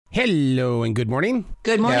Hello and good morning.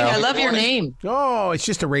 Good morning. Yeah. I love your name. Oh, it's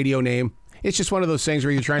just a radio name. It's just one of those things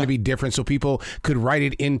where you're trying to be different so people could write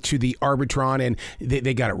it into the Arbitron, and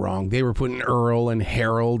they got it wrong. They were putting Earl and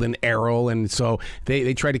Harold and Errol, and so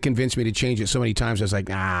they tried to convince me to change it so many times. I was like,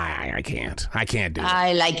 I can't. I can't do it.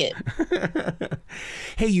 I like it.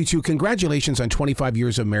 Hey, you two, congratulations on 25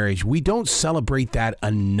 years of marriage. We don't celebrate that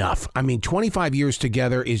enough. I mean, 25 years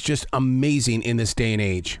together is just amazing in this day and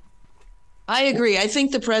age. I agree. I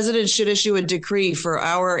think the president should issue a decree for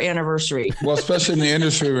our anniversary. Well, especially in the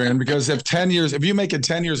industry we're in, because if you make it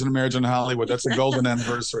 10 years in a marriage in Hollywood, that's a golden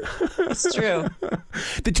anniversary. It's true.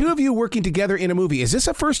 The two of you working together in a movie, is this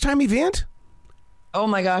a first-time event? Oh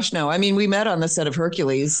my gosh, no. I mean, we met on the set of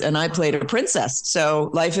Hercules and I played a princess. So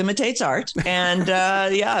life imitates art. And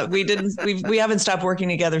we haven't stopped working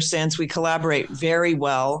together since. We collaborate very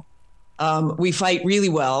well. We fight really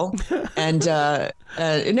well. And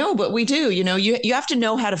no, but we do. You know, you have to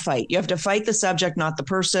know how to fight. You have to fight the subject, not the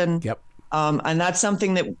person. Yep. And that's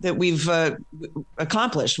something that we've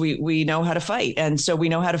accomplished. We know how to fight. And so we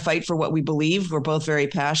know how to fight for what we believe. We're both very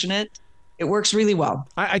passionate. It works really well.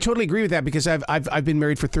 I totally agree with that because I've been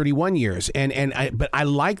married for 31 years, but I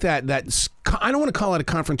like that I don't want to call it a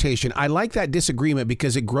confrontation. I like that disagreement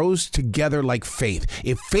because it grows together like faith.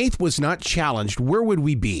 If faith was not challenged, where would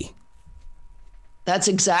we be? That's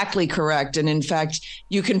exactly correct. And in fact,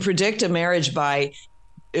 you can predict a marriage by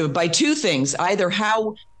two things, either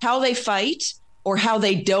how they fight or how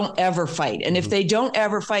they don't ever fight. And if they don't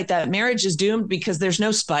ever fight, that marriage is doomed because there's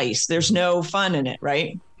no spice. There's no fun in it,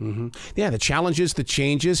 right? Mm-hmm. Yeah, the challenges, the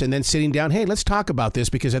changes, and then sitting down, hey, let's talk about this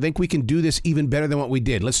because I think we can do this even better than what we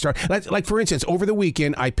did. Let's start. Like, for instance, over the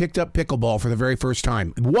weekend, I picked up pickleball for the very first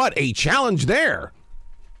time. What a challenge there.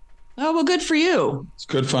 Oh, well, good for you. It's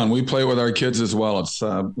good fun. We play with our kids as well. It's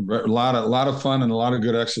a lot of fun and a lot of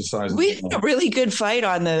good exercise. We had a really good fight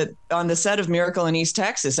on the set of Miracle in East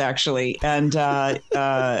Texas, actually, and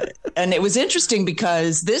it was interesting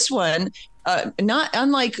because this one, not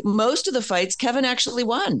unlike most of the fights, Kevin actually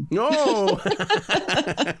won. No.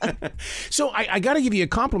 So I got to give you a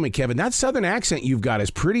compliment, Kevin. That Southern accent you've got is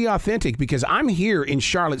pretty authentic because I'm here in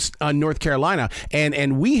Charlotte, North Carolina,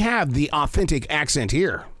 and we have the authentic accent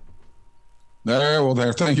here.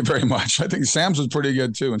 There. Thank you very much. I think Sam's was pretty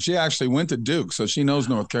good too, and she actually went to Duke, so she knows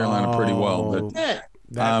North Carolina pretty well.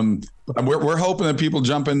 But we're hoping that people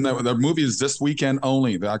jump in. The movie is this weekend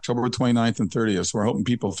only, the October 29th and 30th. So we're hoping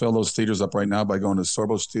people fill those theaters up right now by going to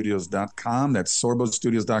sorbostudios.com. That's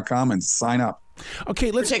sorbostudios.com and sign up.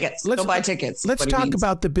 Okay, let's go buy tickets. Let's talk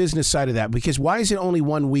about the business side of that because why is it only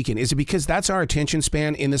one weekend? Is it because that's our attention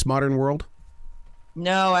span in this modern world?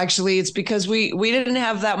 No, actually, it's because we didn't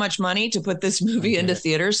have that much money to put this movie into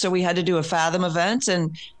theaters. So we had to do a Fathom event,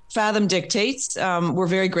 and Fathom dictates. We're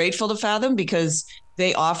very grateful to Fathom because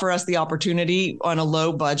they offer us the opportunity on a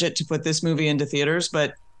low budget to put this movie into theaters.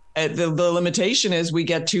 But the limitation is we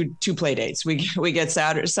get two play dates. We get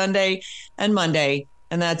Saturday, Sunday, and Monday.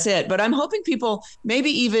 And that's it. But I'm hoping people maybe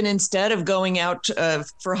even instead of going out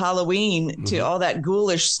for Halloween to all that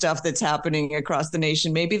ghoulish stuff that's happening across the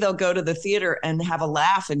nation, maybe they'll go to the theater and have a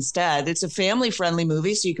laugh instead. It's a family-friendly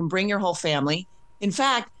movie, so you can bring your whole family. In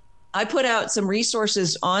fact, I put out some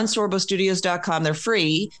resources on sorbostudios.com. They're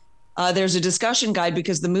free. There's a discussion guide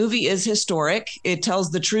because the movie is historic. It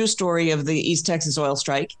tells the true story of the East Texas oil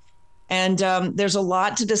strike. And there's a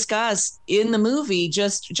lot to discuss in the movie,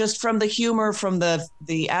 just from the humor, from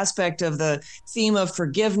the aspect of the theme of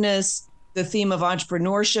forgiveness, the theme of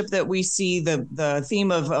entrepreneurship that we see, the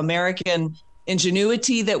theme of American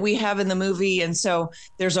ingenuity that we have in the movie. And so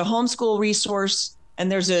there's a homeschool resource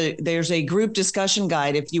and there's a group discussion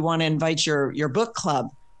guide if you want to invite your book club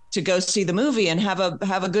to go see the movie and have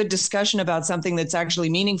a good discussion about something that's actually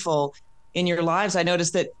meaningful in your lives. I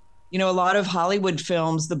noticed that a lot of Hollywood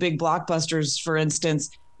films, the big blockbusters, for instance,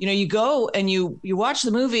 you go and you watch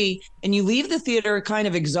the movie and you leave the theater kind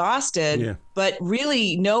of exhausted, but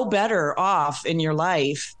really no better off in your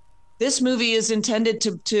life. This movie is intended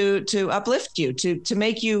to uplift you, to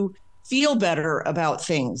make you feel better about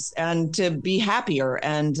things and to be happier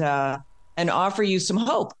and offer you some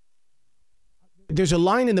hope. There's a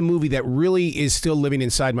line in the movie that really is still living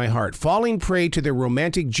inside my heart. Falling prey to their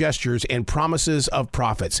romantic gestures and promises of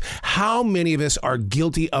profits. How many of us are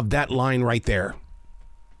guilty of that line right there?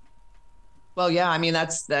 Well, yeah, I mean,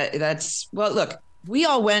 well, look, we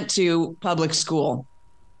all went to public school.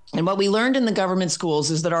 And what we learned in the government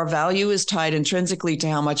schools is that our value is tied intrinsically to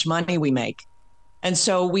how much money we make. And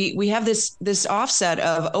so we have this offset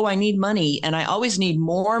of, I need money and I always need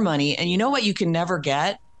more money. And you know what you can never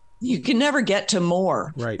get? You can never get to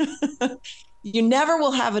more. Right. You never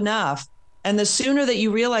will have enough. And the sooner that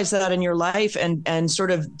you realize that in your life and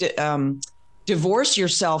sort of divorce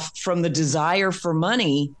yourself from the desire for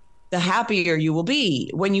money, the happier you will be.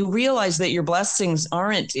 When you realize that your blessings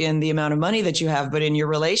aren't in the amount of money that you have, but in your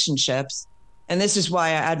relationships. And this is why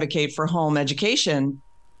I advocate for home education.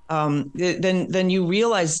 Then you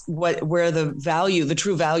realize where the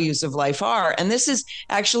true values of life are. And this is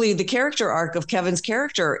actually the character arc of Kevin's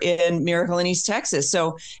character in Miracle in East Texas.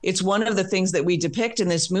 So it's one of the things that we depict in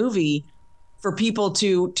this movie for people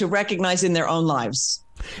to recognize in their own lives.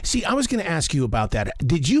 See, I was going to ask you about that.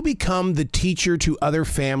 Did you become the teacher to other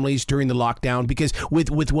families during the lockdown? Because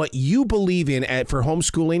with what you believe in for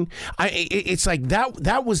homeschooling, it's like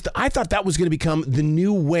that was I thought that was going to become the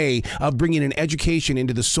new way of bringing an education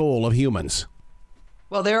into the soul of humans.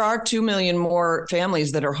 Well, there are 2 million more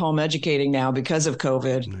families that are home educating now because of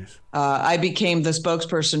COVID. Nice. I became the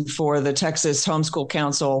spokesperson for the Texas Homeschool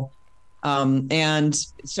Council. And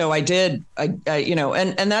so I did,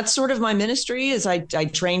 and that's sort of my ministry is I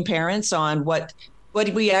train parents on what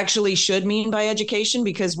we actually should mean by education,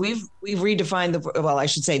 because we've redefined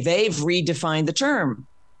they've redefined the term.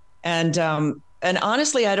 And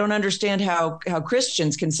honestly, I don't understand how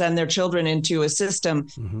Christians can send their children into a system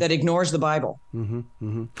that ignores the Bible.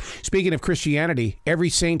 Speaking of Christianity,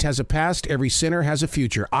 every saint has a past, every sinner has a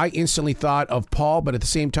future. I instantly thought of Paul, but at the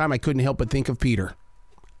same time, I couldn't help but think of Peter.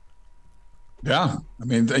 Yeah. I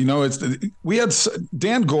mean, we had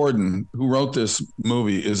Dan Gordon, who wrote this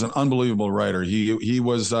movie, is an unbelievable writer. He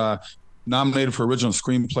was nominated for original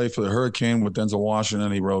screenplay for The Hurricane with Denzel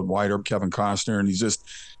Washington. He wrote Wyatt Earp, Kevin Costner, and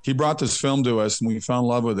he brought this film to us and we fell in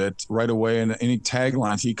love with it right away. And any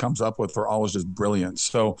taglines he comes up with are always just brilliant.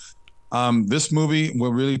 So this movie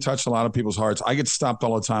will really touch a lot of people's hearts. I get stopped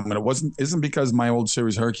all the time, and isn't because my old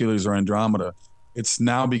series Hercules or Andromeda. It's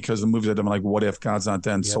now because the movies that I'm like, What If, God's Not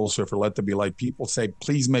Dead, Soul Surfer, Let There Be Light. People say,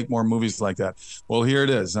 please make more movies like that. Well, here it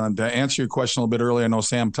is. And to answer your question a little bit earlier, I know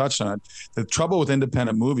Sam touched on it. The trouble with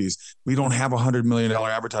independent movies, we don't have $100 million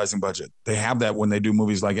advertising budget. They have that when they do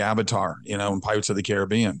movies like Avatar, and Pirates of the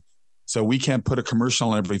Caribbean. So we can't put a commercial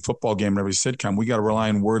on every football game and every sitcom. We got to rely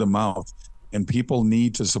on word of mouth. And people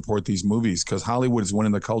need to support these movies because Hollywood is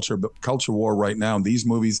winning the culture war right now. And these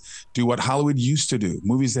movies do what Hollywood used to do,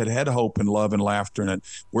 movies that had hope and love and laughter in it.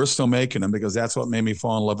 We're still making them because that's what made me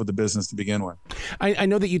fall in love with the business to begin with. I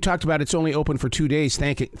know that you talked about it's only open for 2 days.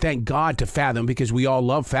 Thank God to Fathom, because we all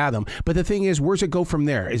love Fathom. But the thing is, where's it go from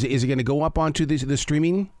there? Is it going to go up onto the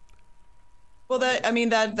streaming? Well,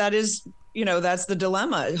 that is... that's the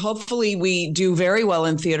dilemma. Hopefully we do very well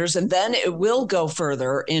in theaters and then it will go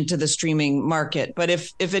further into the streaming market. But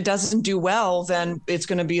if it doesn't do well, then it's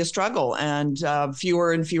going to be a struggle and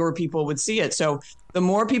fewer and fewer people would see it. So the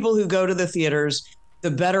more people who go to the theaters,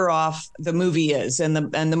 the better off the movie is and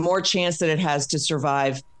the more chance that it has to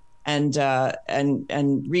survive and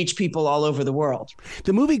reach people all over the world.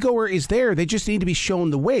 The moviegoer is there. They just need to be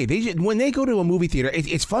shown the way. When they go to a movie theater,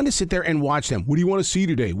 it's fun to sit there and watch them. What do you want to see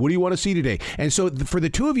today? What do you want to see today? And so for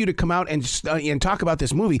the two of you to come out and talk about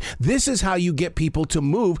this movie, this is how you get people to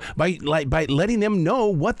move by letting them know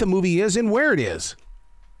what the movie is and where it is.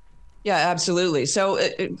 Yeah, absolutely. So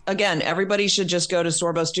again, everybody should just go to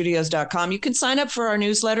sorbostudios.com. You can sign up for our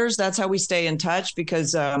newsletters. That's how we stay in touch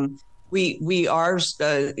because we are,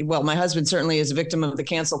 my husband certainly is a victim of the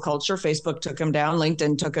cancel culture. Facebook took him down.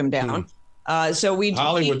 LinkedIn took him down.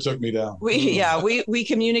 Hollywood took me down. We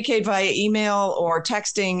communicate via email or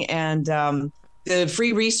texting, and the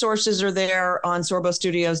free resources are there on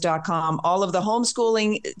sorbostudios.com. All of the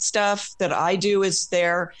homeschooling stuff that I do is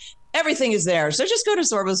there. Everything is there. So just go to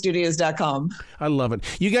sorbostudios.com. I love it.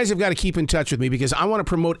 You guys have got to keep in touch with me because I want to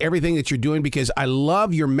promote everything that you're doing because I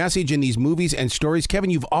love your message in these movies and stories. Kevin,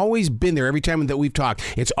 you've always been there every time that we've talked.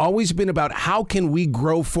 It's always been about how can we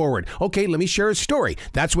grow forward. Okay, let me share a story.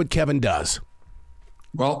 That's what Kevin does.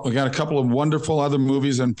 Well, we got a couple of wonderful other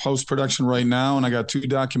movies in post-production right now, and I got 2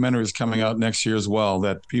 documentaries coming out next year as well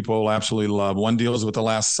that people will absolutely love. One deals with the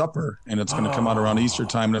Last Supper, and it's going to come out around Easter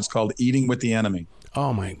time, and it's called Eating with the Enemy.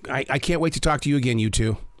 Oh, I can't wait to talk to you again, you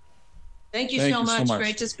two. Thank you so much.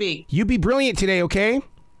 Great to speak. You be brilliant today, okay?